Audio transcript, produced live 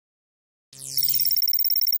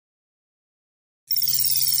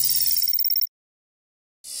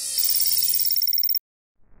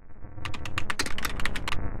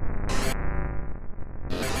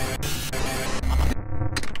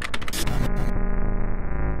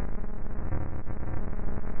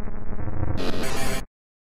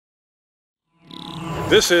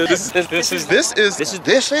This is the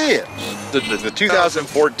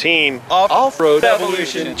 2014 Off-Road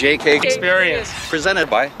Evolution JK Experience presented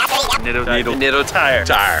by Nitto Tire.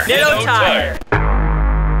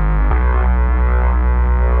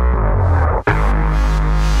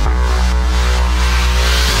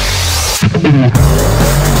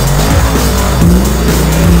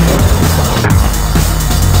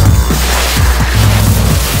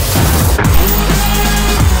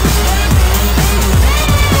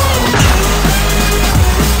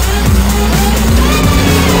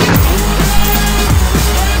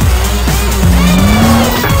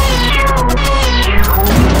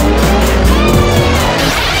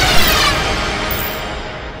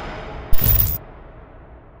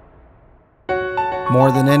 More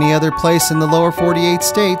than any other place in the lower 48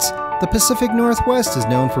 states, the Pacific Northwest is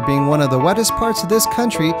known for being one of the wettest parts of this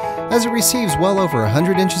country, as it receives well over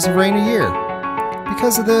 100 inches of rain a year.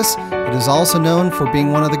 Because of this, it is also known for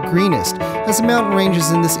being one of the greenest, as the mountain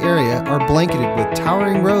ranges in this area are blanketed with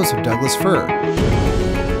towering rows of Douglas fir.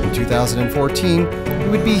 In 2014, it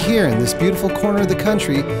would be here in this beautiful corner of the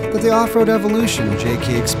country that the Off-Road Evolution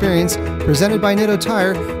JK Experience, presented by Nitto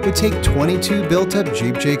Tire, would take 22 built-up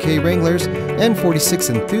Jeep JK Wranglers and 46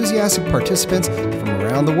 enthusiastic participants from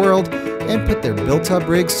around the world and put their built-up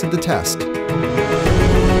rigs to the test.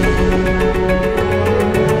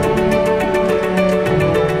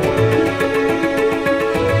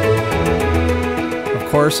 Of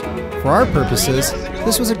course, for our purposes,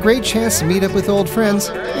 this was a great chance to meet up with old friends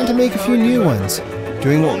and to make a few new ones,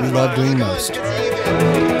 doing what we love doing most.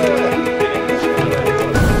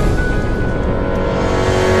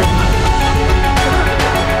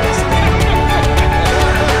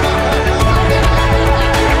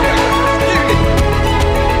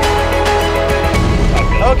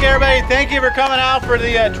 Okay, everybody, thank you for coming out for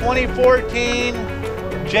the 2014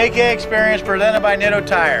 JK Experience presented by Nitto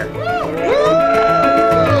Tire.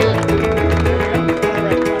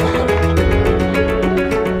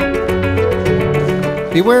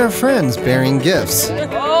 Beware of friends bearing gifts.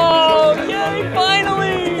 Oh, yay,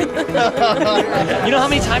 finally! You know how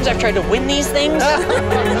many times I've tried to win these things?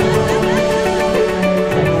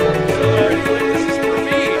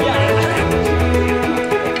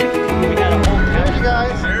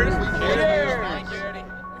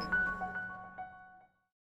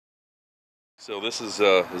 So this is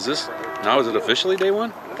now is it officially day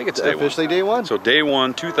one? I think it's Officially day one. So day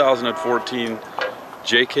one, 2014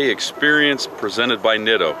 JK Experience presented by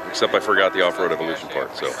Nitto, except I forgot the Off-Road Evolution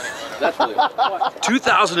part. So that's really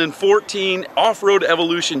 2014 Off-Road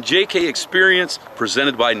Evolution JK Experience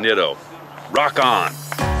presented by Nitto. Rock on.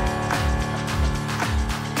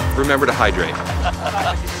 Remember to hydrate.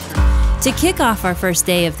 To kick off our first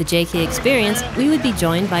day of the JK Experience, we would be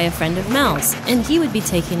joined by a friend of Mel's, and he would be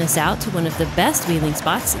taking us out to one of the best wheeling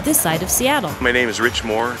spots this side of Seattle. My name is Rich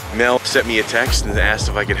Moore. Mel sent me a text and asked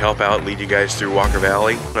if I could help out lead you guys through Walker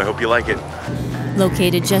Valley. I hope you like it.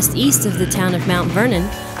 Located just east of the town of Mount Vernon,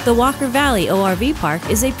 the Walker Valley ORV Park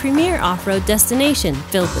is a premier off-road destination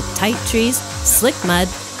filled with tight trees, slick mud,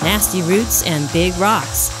 nasty roots, and big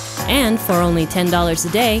rocks. And for only $10 a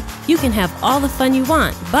day, you can have all the fun you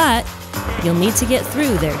want, but you'll need to get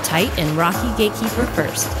through their tight and rocky gatekeeper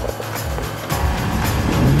first.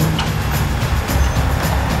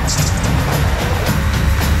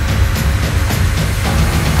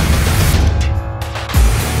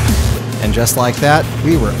 And just like that,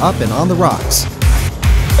 we were up and on the rocks.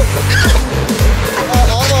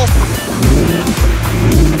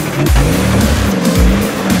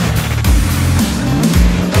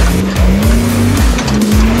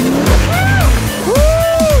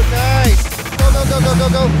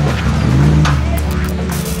 Go.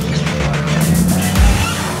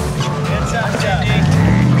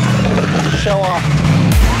 Show off.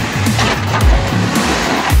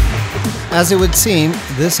 As it would seem,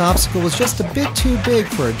 this obstacle was just a bit too big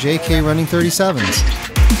for a JK running 37s.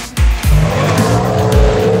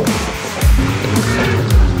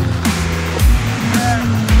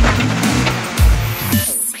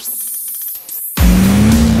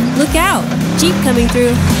 Look out! Jeep coming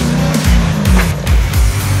through.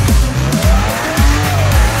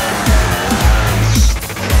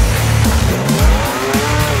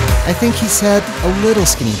 I think he said a little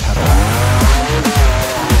skinny pedal.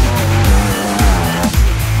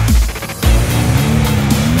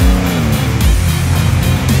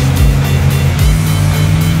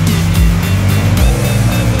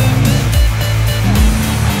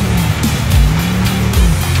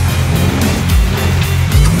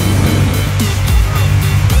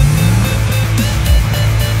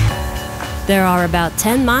 There are about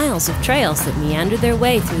 10 miles of trails that meander their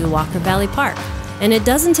way through the Walker Valley Park. and it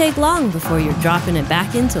doesn't take long before you're dropping it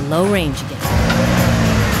back into low range again.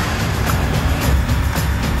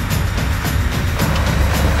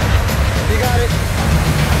 You got it.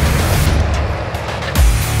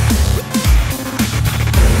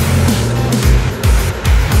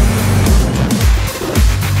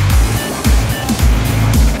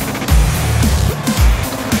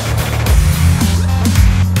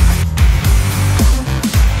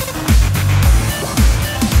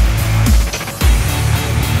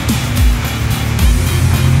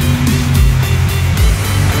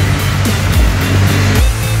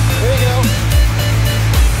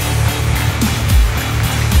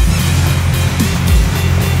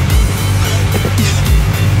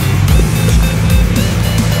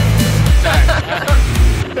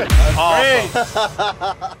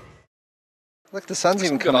 Look, the sun's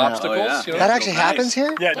even coming out. Obstacles. You know, That actually happens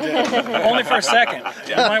here? Yeah, only for a second.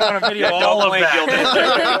 You might want to video all of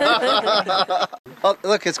that. Oh,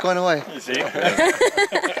 look, it's going away. You see?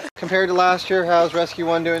 Compared to last year, how's Rescue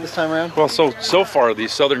 1 doing this time around? Well, so far, the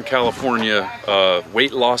Southern California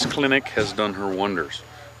weight loss clinic has done her wonders.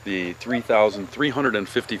 The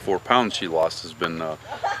 3,354 pounds she lost has been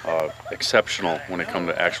exceptional when it comes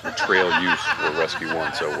to actual trail use for Rescue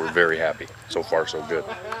 1, so we're very happy. So far, so good.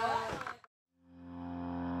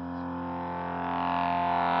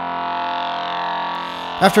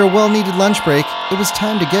 After a well-needed lunch break, it was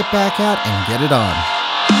time to get back out and get it on.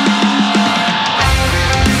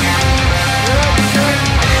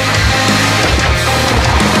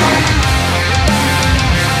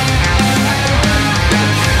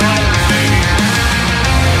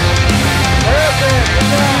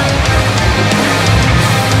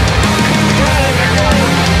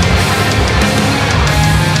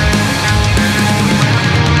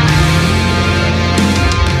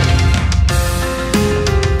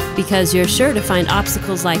 Because you're sure to find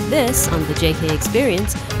obstacles like this on the JK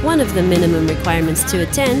Experience, one of the minimum requirements to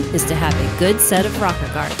attend is to have a good set of rocker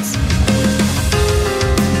guards.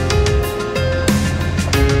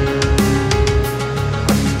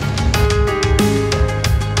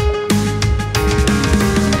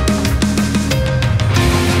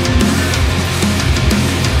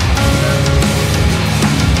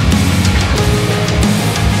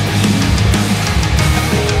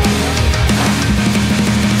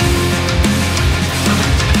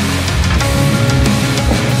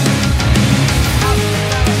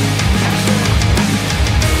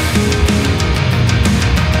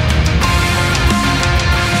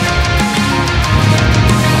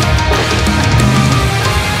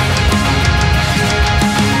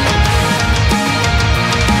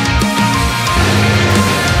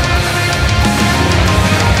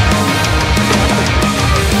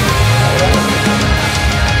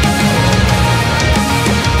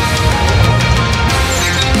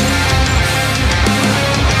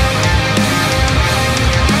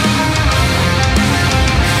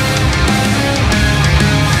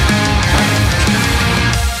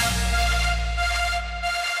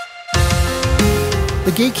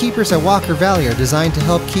 The gatekeepers at Walker Valley are designed to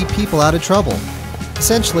help keep people out of trouble.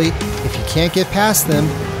 Essentially, if you can't get past them,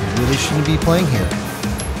 you really shouldn't be playing here.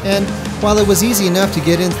 And while it was easy enough to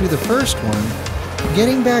get in through the first one,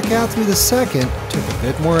 getting back out through the second took a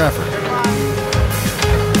bit more effort.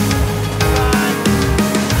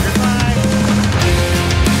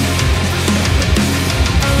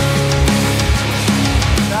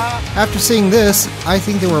 After seeing this, I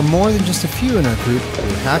think there were more than just a few in our group who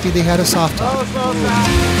were happy they had a soft top.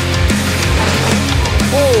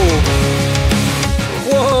 Whoa!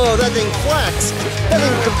 Whoa, that thing flexed! That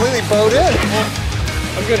thing completely bowed in!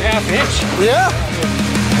 A good half inch. Yeah?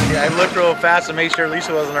 Yeah, I looked real fast to make sure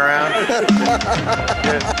Lisa wasn't around.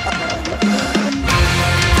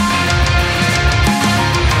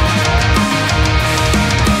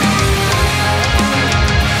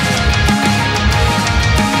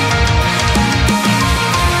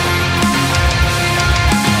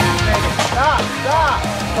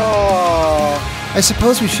 I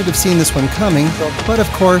suppose we should have seen this one coming, but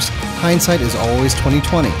of course, hindsight is always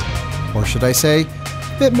 20/20. Or should I say, a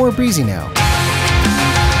bit more breezy now.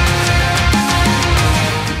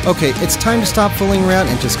 Okay, it's time to stop fooling around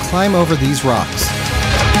and just climb over these rocks.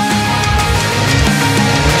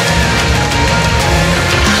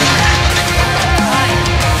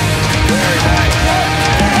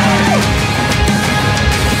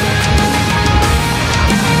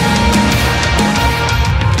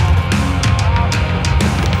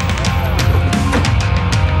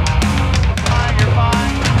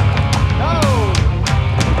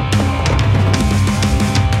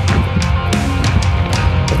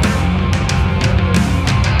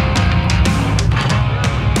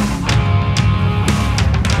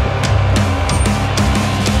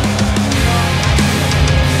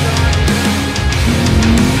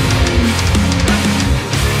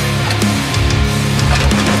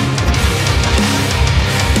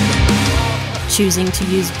 Choosing to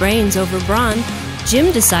use brains over brawn,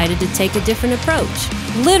 Jim decided to take a different approach.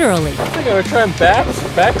 Literally. I think I'm gonna try and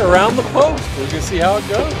back around the post. We're gonna see how it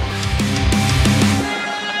goes.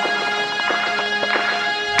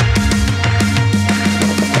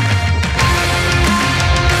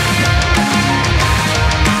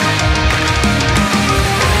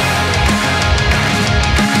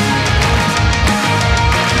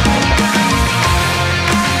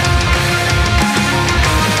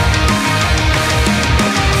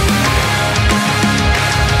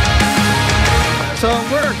 So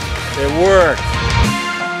it worked. It worked.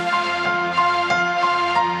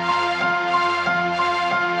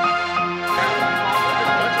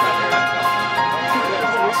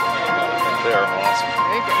 They're awesome.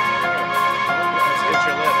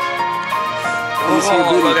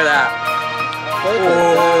 Oh, look at that.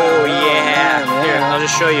 Oh, yeah. Here, I'll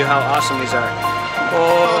just show you how awesome these are.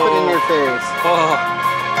 Pop it in your face. Oh.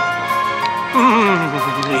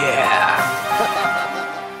 Yeah.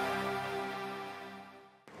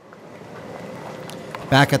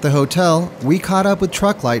 Back at the hotel, we caught up with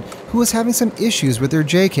Trucklight, who was having some issues with their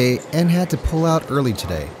JK and had to pull out early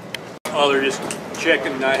today. Oh, they're just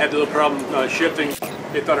checking. I had a little problem shifting.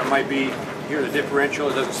 They thought it might be here, the differential.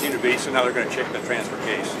 It doesn't seem to be, so now they're going to check the transfer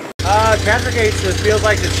case. Transfer case just feels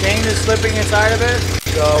like the chain is slipping inside of it.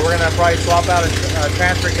 So we're going to probably swap out a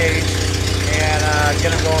transfer case and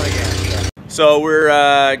get them going again. So we're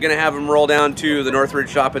going to have them roll down to the Northridge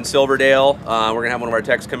shop in Silverdale. We're going to have one of our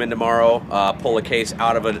techs come in tomorrow, pull a case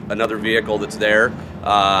out of another vehicle that's there,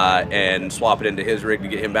 and swap it into his rig to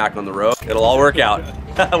get him back on the road. It'll all work out.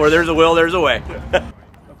 Where there's a will, there's a way.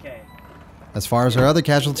 As far as our other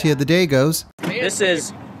casualty of the day goes, This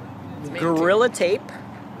is Gorilla Tape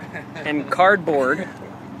and cardboard.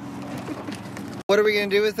 what are we going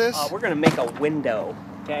to do with this? We're going to make a window.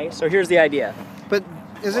 Okay, so here's the idea. But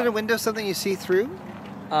isn't a window something you see through?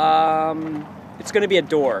 It's going to be a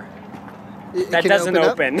door. It That can doesn't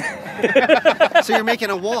open open. So you're making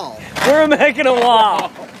a wall. We're making a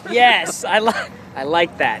wall. Yes, I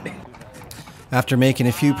like that. After making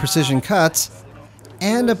a few precision cuts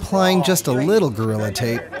and applying just a little Gorilla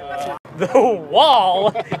Tape, The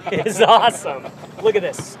wall is awesome. Look at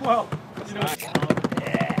this. Well,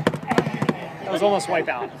 That was almost wipe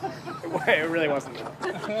out. It really wasn't.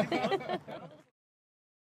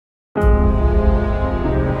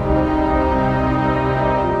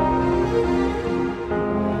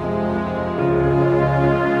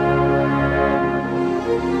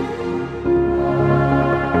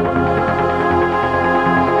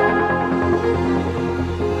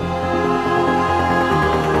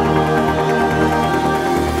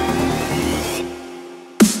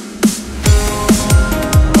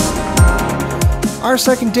 our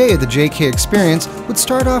second day of the JK experience would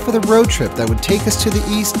start off with a road trip that would take us to the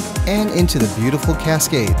east and into the beautiful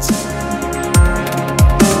Cascades.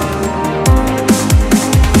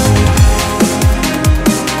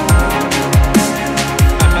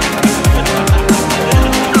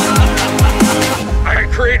 I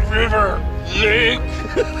create river, lake,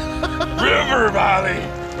 river valley.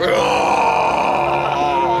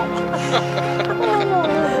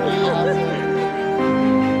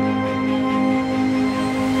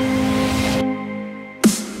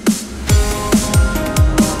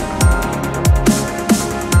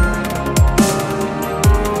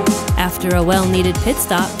 After a well-needed pit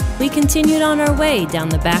stop, we continued on our way down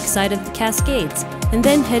the backside of the Cascades and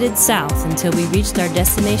then headed south until we reached our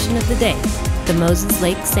destination of the day, the Moses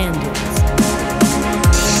Lake Sand Dunes.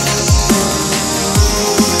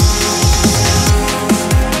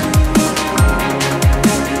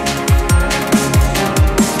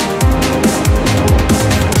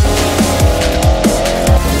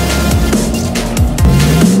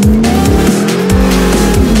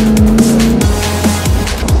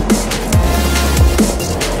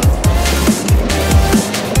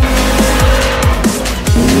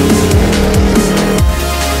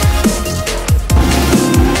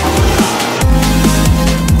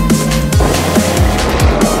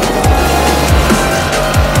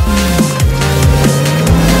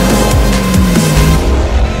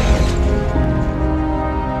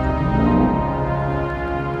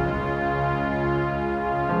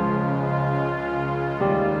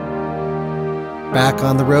 Back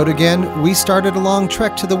on the road again, we started a long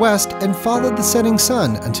trek to the west and followed the setting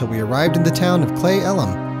sun until we arrived in the town of Clay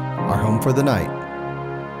Elum, our home for the night.